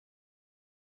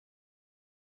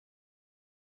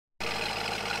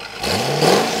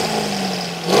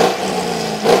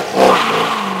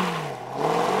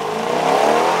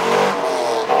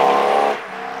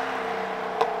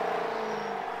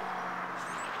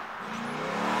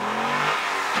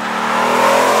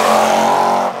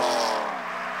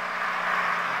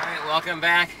Welcome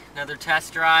back, another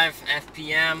test drive,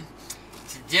 FPM.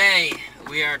 Today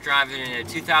we are driving in a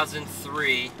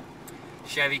 2003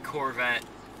 Chevy Corvette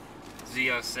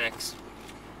Z06.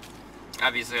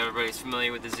 Obviously everybody's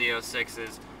familiar with the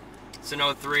Z06s. It's an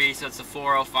 03, so it's a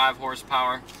 405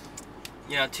 horsepower.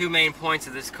 You know, two main points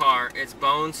of this car: it's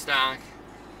bone stock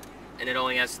and it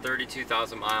only has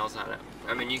 32,000 miles on it.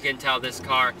 I mean, you can tell this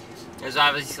car is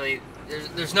obviously,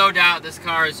 there's no doubt this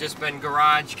car has just been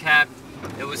garage kept.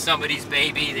 It was somebody's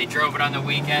baby. They drove it on the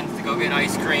weekends to go get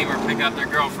ice cream or pick up their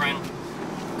girlfriend.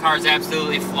 The car's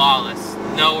absolutely flawless.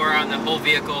 Nowhere on the whole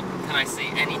vehicle can I see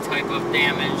any type of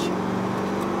damage.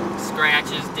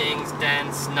 Scratches, dings,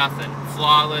 dents, nothing.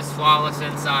 Flawless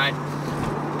inside.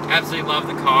 Absolutely love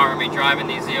the car. I mean, driving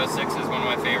these Z06 is one of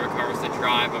my favorite cars to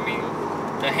drive. I mean,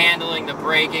 the handling, the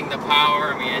braking, the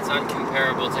power, I mean, it's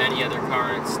uncomparable to any other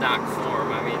car in its stock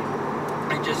form. I mean,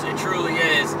 it truly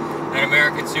is an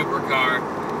American supercar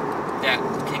that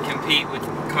can compete with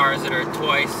cars that are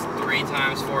twice, 3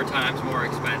 times, 4 times more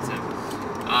expensive.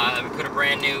 We put a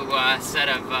brand new set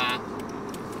of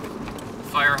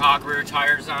Firehawk rear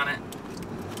tires on it.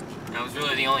 That was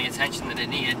really the only attention that it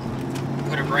needed.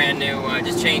 Put a brand new,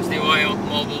 just changed the oil,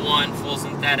 Mobil 1, full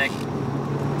synthetic,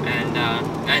 and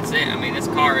that's it. I mean, this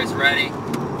car is ready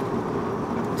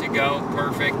to go,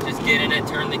 perfect. Just get in it,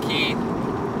 turn the key,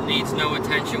 needs no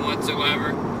attention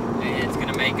whatsoever. It's going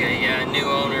to make a new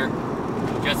owner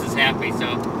just as happy.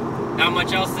 So, not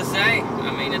much else to say.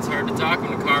 I mean, it's hard to talk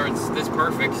when the car is this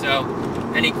perfect. So,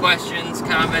 any questions,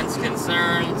 comments,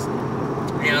 concerns,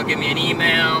 you know, give me an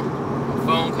email,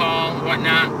 phone call,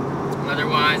 whatnot.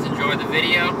 Otherwise, enjoy the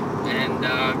video,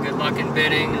 and good luck in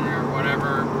bidding or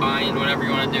whatever, buying, whatever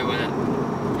you want to do with it.